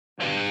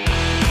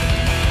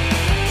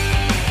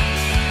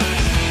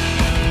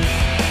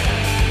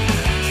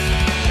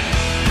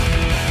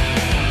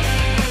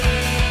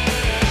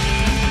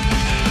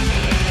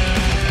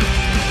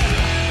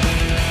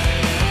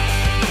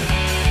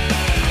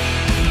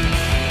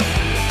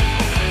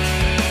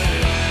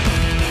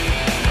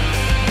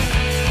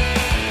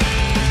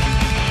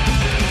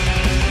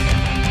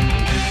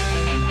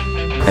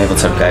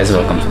What's up guys,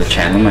 welcome to the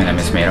channel. My name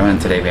is Miro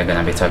and today we are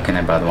gonna be talking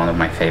about one of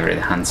my favorite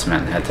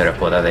huntsmen,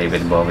 Heteropoda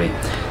David Bowie.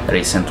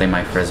 Recently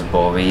my first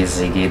Bowie,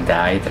 Ziggy,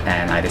 died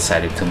and I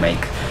decided to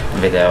make a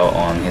video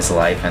on his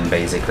life and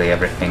basically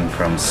everything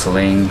from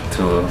sling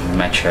to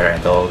mature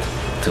adult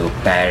to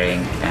pairing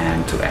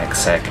and to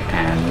exec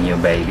and new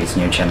babies,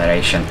 new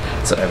generation.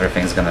 So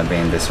everything's gonna be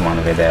in this one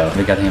video.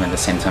 We got him at the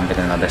same time with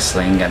another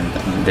sling,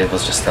 and it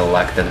was just a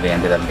luck that we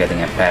ended up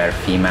getting a pair,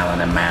 female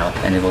and a male,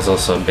 and it was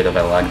also a bit of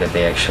a luck that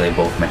they actually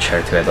both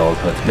matured to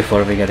adulthood.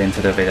 Before we get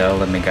into the video,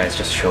 let me guys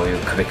just show you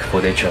quick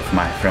footage of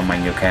from my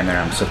new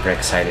camera. I'm super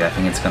excited. I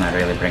think it's gonna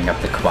really bring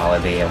up the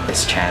quality of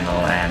this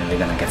channel and we're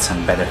gonna get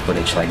some better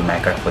footage, like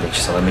macro footage.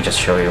 So let me just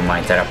show you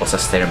my Heteropoda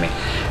steermy.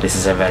 This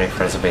is a very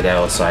first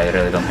video, so I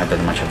really don't have that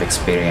much of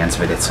experience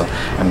with it, so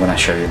I'm gonna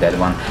show you that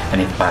one, and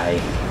if by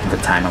the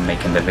time I'm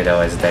making the video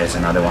as there's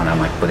another one, I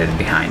might put it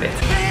behind it.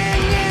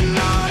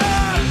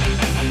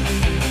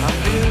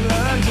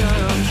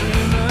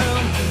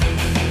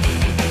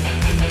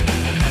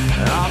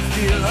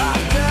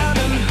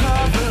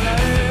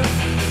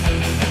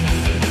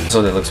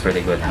 So that looks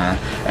pretty good, huh?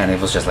 And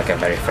it was just like a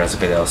very first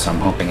video, so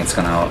I'm hoping it's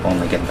gonna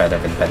only get better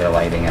with better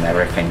lighting and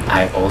everything.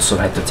 I also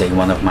had to take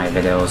one of my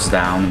videos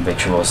down,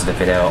 which was the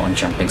video on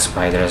jumping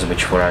spiders,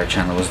 which for our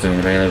channel was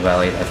doing really well.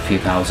 It had a few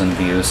thousand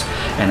views,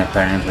 and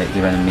apparently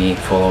even me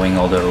following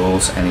all the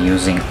rules and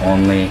using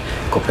only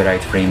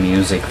copyright-free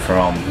music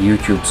from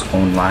YouTube's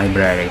own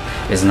library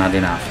is not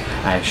enough.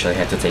 I actually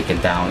had to take it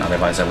down,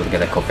 otherwise I would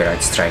get a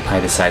copyright strike. I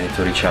decided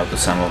to reach out to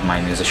some of my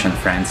musician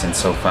friends, and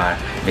so far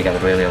we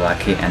got really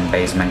lucky, and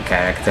Basement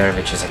Character,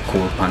 which is a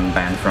cool punk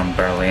band from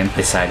Berlin,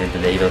 decided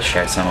that they will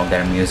share some of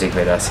their music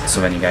with us. So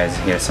when you guys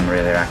hear some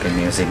really rocky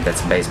music,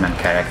 that's Basement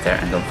Character,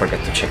 and don't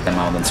forget to check them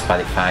out on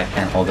Spotify,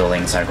 and all the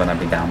links are gonna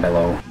be down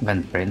below.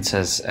 When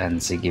Princess and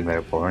Ziggy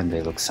were born,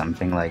 they look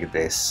something like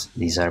this.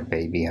 These are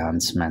baby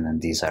huntsmen and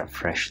these are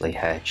freshly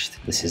hatched.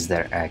 This is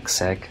their egg,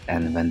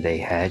 and when they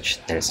hatch,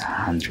 there's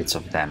hundreds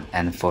of them,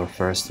 and for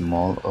first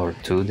mole or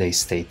two they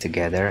stay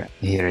together.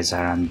 Here is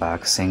our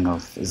unboxing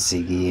of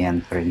Ziggy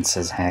and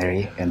Princess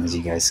Harry, and as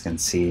you guys can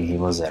see, he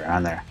was a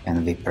runner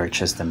and we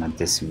purchased them at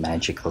this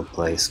magical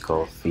place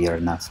called Fear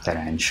Not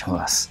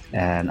Tarantulas,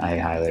 and I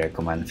highly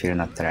recommend. Fear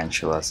Not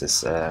Tarantulas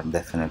is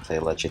definitely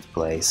a legit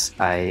place.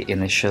 I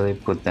initially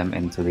put them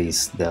into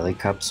these deli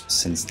cups.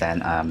 Since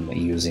then I'm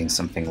using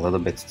something a little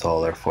bit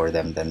taller for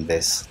them than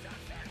this.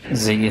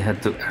 Ziggy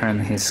had to earn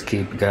his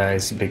keep,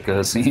 guys,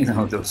 because you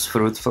know those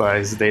fruit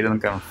flies, they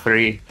don't come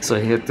free. So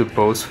he had to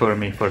pose for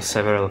me for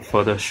several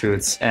photo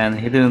shoots, and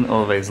he didn't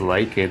always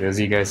like it. As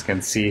you guys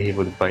can see, he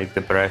would bite the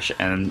brush,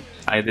 and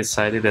I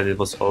decided that it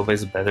was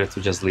always better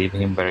to just leave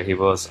him where he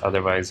was,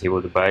 otherwise he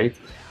would bite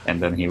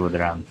and then he would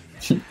run.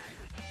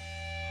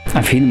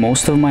 I feed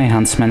most of my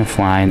huntsmen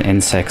flying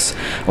insects,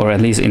 or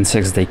at least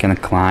insects they can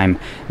climb,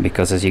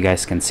 because as you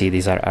guys can see,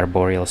 these are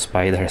arboreal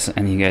spiders,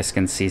 and you guys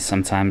can see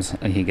sometimes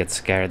he gets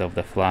scared of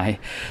the fly.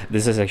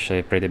 This is actually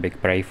a pretty big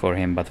prey for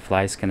him, but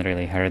flies can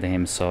really hurt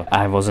him, so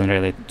I wasn't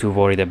really too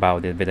worried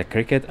about it. With a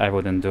cricket I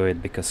wouldn't do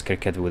it, because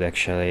cricket could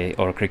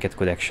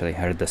actually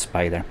hurt the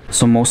spider.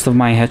 So most of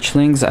my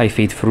hatchlings I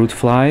feed fruit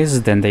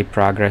flies, then they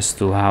progress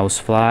to house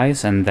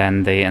flies, and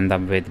then they end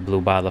up with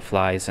blue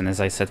butterflies, and as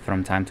I said,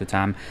 from time to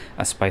time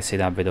I spice it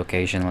up with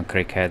occasional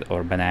cricket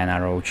or banana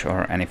roach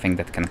or anything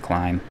that can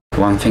climb.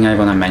 One thing I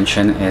want to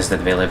mention is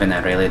that we live in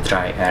a really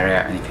dry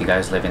area, and if you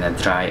guys live in a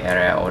dry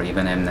area or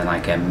even in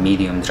like a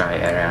medium dry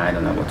area, I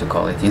don't know what to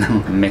call it, you know,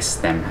 miss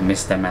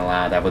them a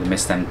lot. I would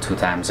miss them 2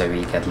 times a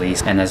week at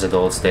least, and as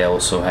adults they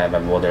also have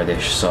a water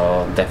dish,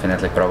 so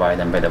definitely provide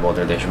them with a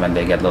water dish when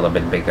they get a little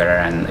bit bigger,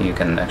 and you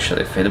can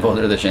actually fit a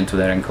water dish into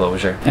their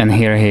enclosure. And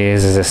here he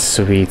is as a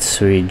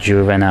sweet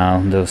juvenile,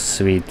 those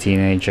sweet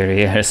teenager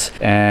years,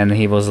 and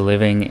he was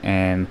living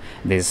in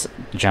this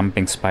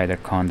jumping spider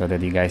condo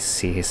that you guys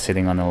see. He's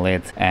sitting on a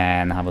lid,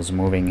 and I was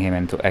moving him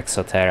into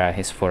Exoterra,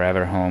 his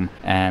forever home,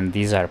 and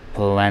these are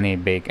plenty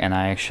big, and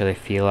I actually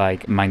feel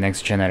like my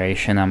next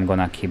generation I'm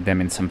gonna keep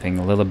them in something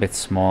a little bit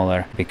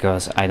smaller,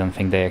 because I don't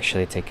think they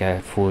actually take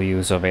a full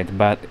use of it,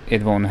 but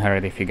it won't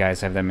hurt if you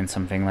guys have them in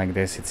something like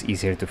this. It's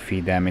easier to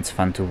feed them, it's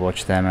fun to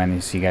watch them, and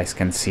as you guys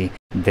can see,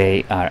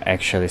 they are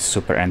actually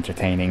super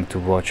entertaining to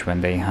watch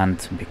when they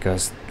hunt,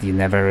 because you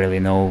never really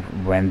know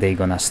when they're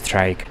gonna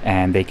strike,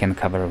 and they can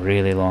cover a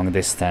really long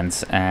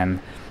distance,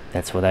 and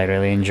that's what I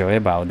really enjoy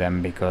about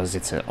them, because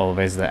it's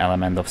always the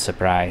element of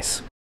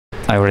surprise.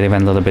 I already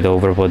went a little bit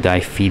over what I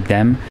feed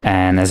them,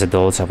 and as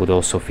adults I would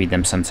also feed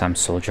them sometimes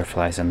soldier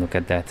flies, and look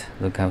at that,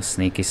 look how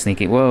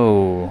sneaky.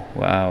 Whoa,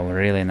 wow,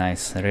 really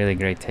nice, really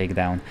great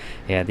takedown.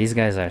 Yeah, these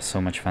guys are so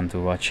much fun to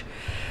watch.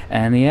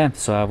 And yeah,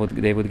 so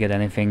they would get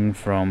anything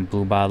from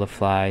blue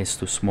butterflies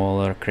to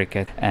smaller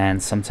cricket,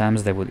 and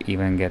sometimes they would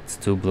even get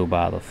 2 blue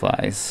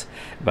butterflies,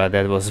 but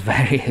that was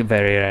very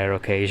rare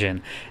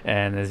occasion,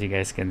 and as you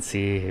guys can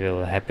see, he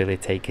will happily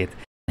take it.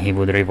 He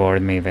would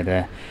reward me with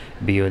a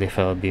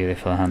beautiful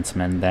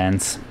huntsman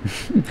dance.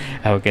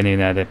 How can you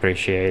not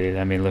appreciate it?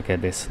 I mean, look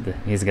at this,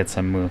 he's got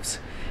some moves.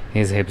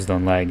 His hips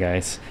don't lie,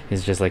 guys.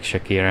 He's just like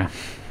Shakira.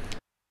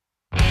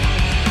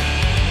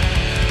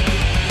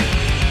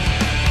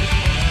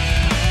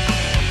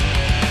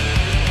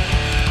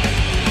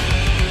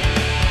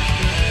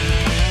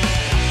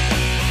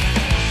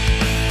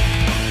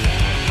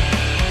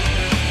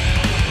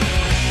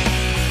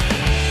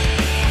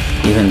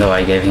 Even though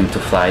I gave him 2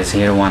 flies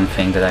here, one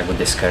thing that I would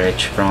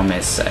discourage from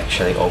is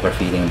actually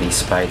overfeeding these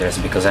spiders,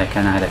 because I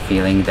kinda had a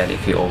feeling that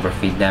if you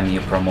overfeed them,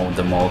 you promote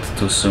the molt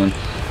too soon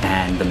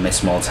and the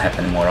mismolts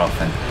happen more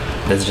often.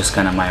 That's just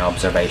kind of my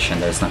observation,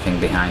 there's nothing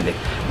behind it,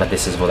 but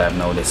this is what I've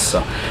noticed.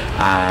 So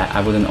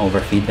I wouldn't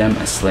overfeed them.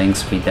 As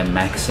slings, feed them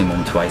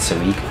maximum twice a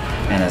week,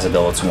 and as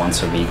adults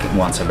once a week,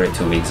 once every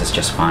 2 weeks is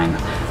just fine.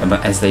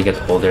 But as they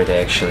get older,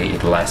 they actually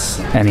eat less.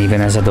 And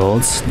even as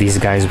adults, these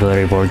guys will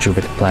reward you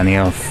with plenty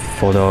of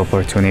photo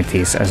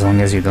opportunities as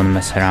long as you don't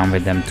mess around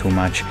with them too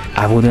much.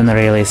 I wouldn't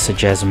really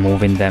suggest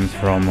moving them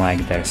from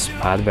like their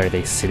spot where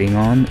they're sitting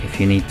on. If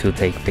you need to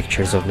take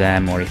pictures of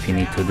them, or if you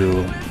need to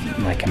do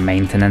like a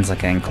maintenance,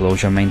 like an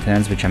enclosure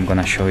maintenance, which I'm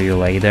gonna show you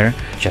later,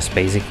 just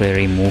basically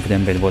remove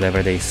them with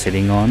whatever they're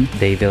sitting on.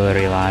 They will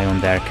rely on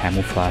their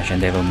camouflage,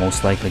 and they will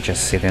most likely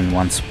just sit in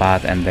one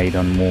spot and they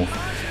don't move,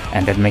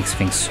 and that makes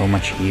things so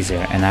much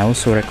easier. And I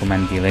also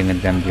recommend dealing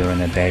with them during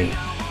the day.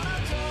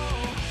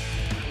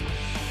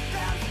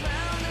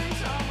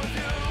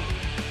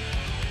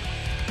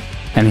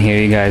 And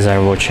here you guys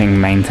are watching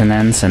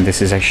maintenance, and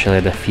this is actually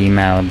the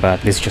female,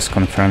 but this just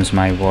confirms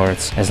my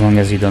words. As long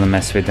as you don't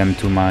mess with them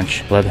too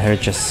much, let her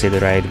just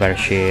sit right where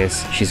she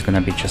is, she's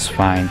gonna be just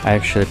fine. I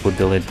actually put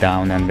the lid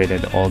down and we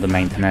did all the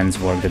maintenance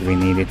work that we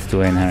needed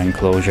to in her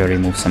enclosure,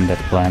 remove some dead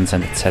plants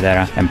and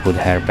etc., and put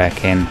her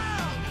back in.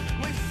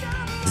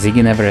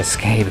 Ziggy never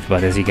escaped,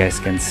 but as you guys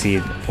can see,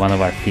 one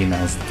of our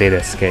females did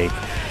escape.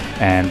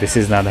 And this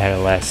is not her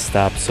last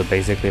stop, so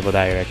basically what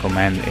I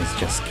recommend is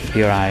just keep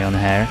your eye on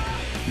her.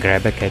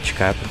 Grab a catch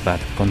cup, but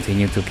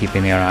continue to keep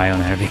in your eye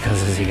on her,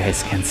 because as you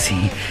guys can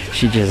see,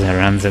 she just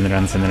runs and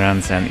runs and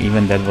runs, and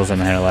even that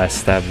wasn't her last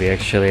stop. We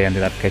actually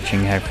ended up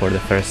catching her for the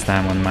first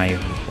time on my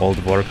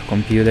old work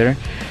computer,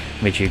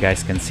 which you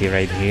guys can see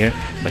right here,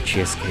 but she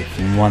escaped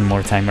one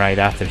more time right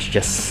after. She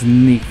just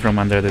sneaked from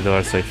under the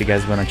door. So if you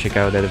guys wanna check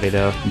out that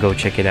video, go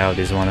check it out.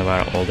 It's one of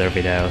our older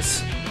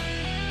videos.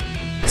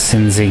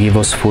 Since Ziggy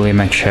was fully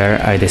mature,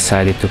 I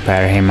decided to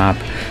pair him up.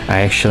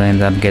 I actually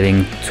ended up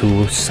getting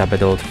 2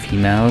 sub-adult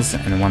females,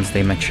 and once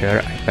they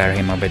mature, I pair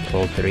him up with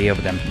all 3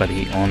 of them, but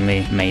he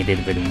only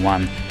mated with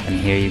 1. And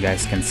here you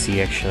guys can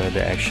see actually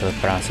the actual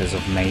process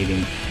of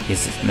mating.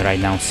 He's right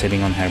now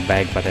sitting on her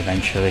back, but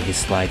eventually he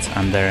slides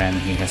under and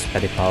he has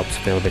pedipalps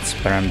filled with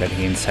sperm that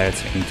he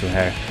inserts into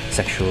her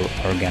sexual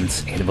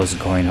organs. It was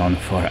going on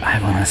for, I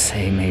wanna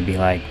say, maybe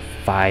like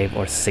 5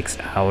 or 6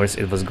 hours.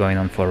 It was going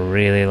on for a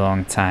really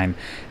long time.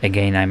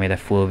 Again, I made a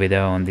full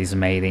video on this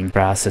mating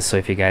process, so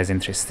if you guys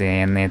interested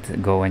in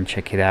it, go and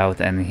check it out.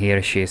 And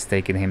here she is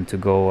taking him to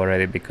go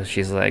already, because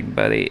she's like,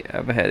 buddy,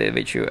 I've had it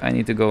with you, I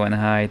need to go and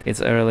hide.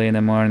 It's early in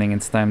the morning,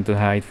 it's time to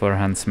hide for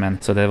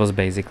huntsman. So that was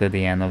basically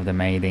the end of the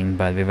mating,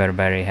 but we were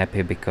very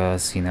happy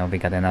because, you know, we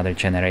got another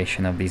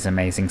generation of these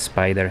amazing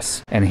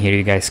spiders. And here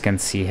you guys can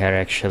see her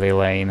actually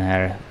laying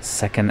her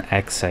second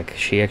egg sac.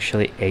 She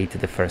actually ate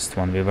the first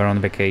one. We were on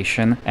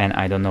vacation, and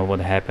I don't know what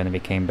happened. We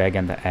came back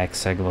and the egg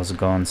sac was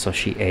gone, so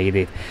she ate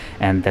it.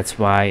 And that's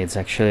why it's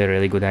actually a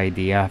really good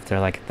idea after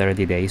like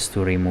 30 days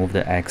to remove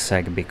the egg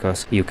sac,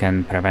 because you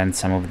can prevent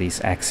some of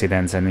these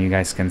accidents. And you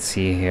guys can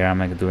see here I'm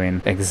like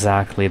doing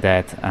exactly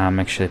that. I'm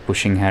actually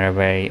pushing her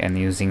away and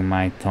using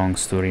my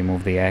tongs to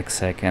remove the egg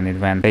sac, and it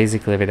went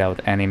basically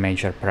without any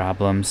major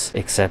problems,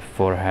 except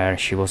for her.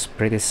 She was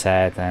pretty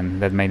sad,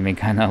 and that made me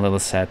kind of a little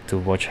sad to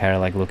watch her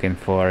like looking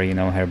for, you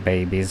know, her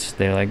babies.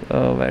 They're like,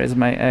 oh, where is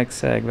my egg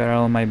sac? Where are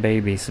all my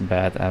babies?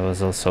 But I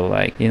was also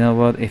like, you know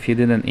what, if you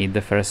didn't eat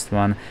the first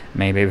one,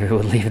 maybe we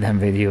would leave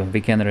them with you.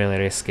 We can really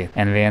risk it.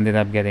 And we ended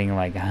up getting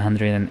like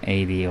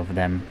 180 of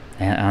them,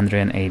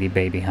 180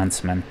 baby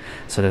huntsmen,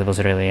 so that was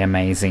really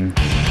amazing.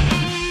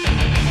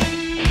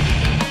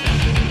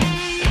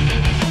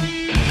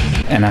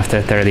 And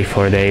after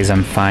 34 days,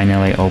 I'm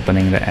finally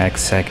opening the egg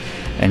sac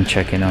and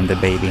checking on the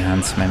baby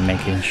huntsman,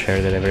 making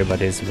sure that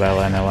everybody is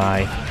well and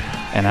alive.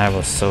 And I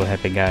was so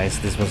happy, guys.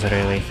 This was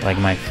really like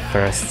my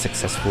first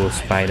successful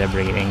spider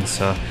breeding,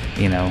 so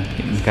you know,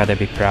 you gotta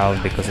be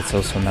proud, because it's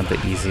also not the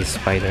easiest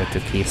spider to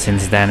keep.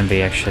 Since then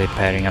we actually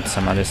pairing up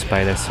some other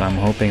spiders, so I'm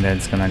hoping that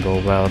it's gonna go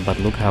well. But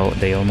look how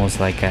they almost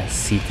like a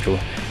see-through,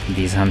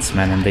 these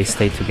huntsmen, and they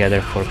stay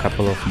together for a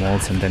couple of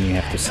molts and then you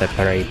have to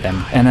separate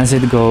them. And as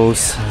it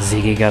goes,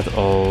 Ziggy got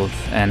old,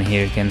 and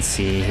here you can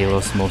see he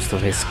lost most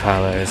of his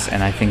colors,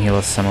 and I think he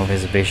lost some of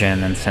his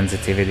vision and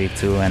sensitivity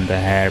too, and the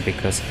hair,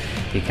 because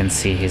you can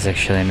see he's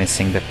actually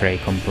missing the prey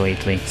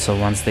completely. So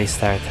once they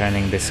start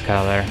turning this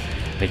color,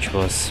 which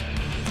was,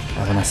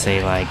 I wanna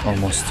say, like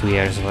almost 2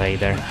 years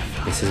later,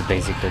 this is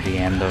basically the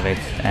end of it.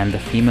 And the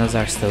females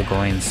are still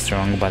going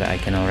strong, but I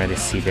can already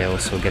see they're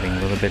also getting a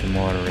little bit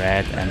more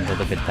red and a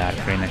little bit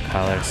darker in the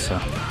color, so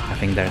I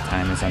think their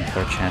time is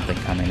unfortunately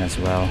coming as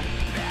well.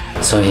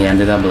 So he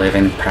ended up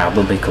living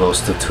probably close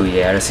to 2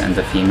 years, and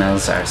the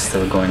females are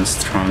still going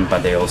strong,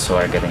 but they also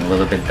are getting a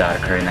little bit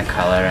darker in the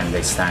color and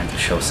they're starting to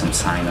show some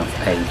sign of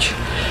age.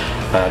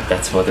 But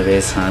that's what it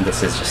is, huh?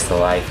 This is just the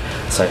life.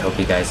 So I hope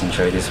you guys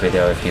enjoyed this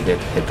video. If you did,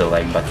 hit the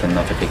like button,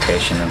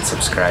 notification and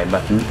subscribe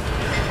button.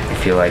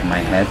 If you like my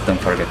head, don't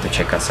forget to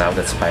check us out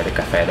at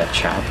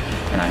spidercafe.shop.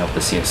 and I hope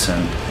to see you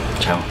soon.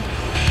 Ciao.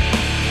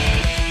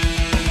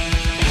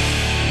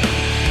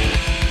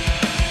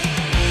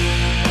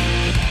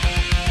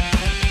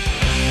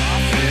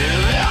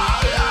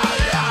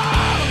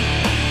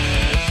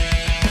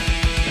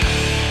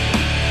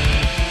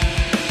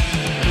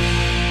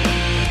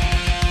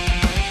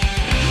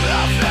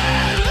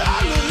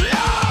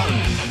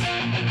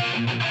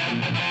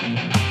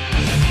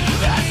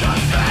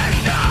 That's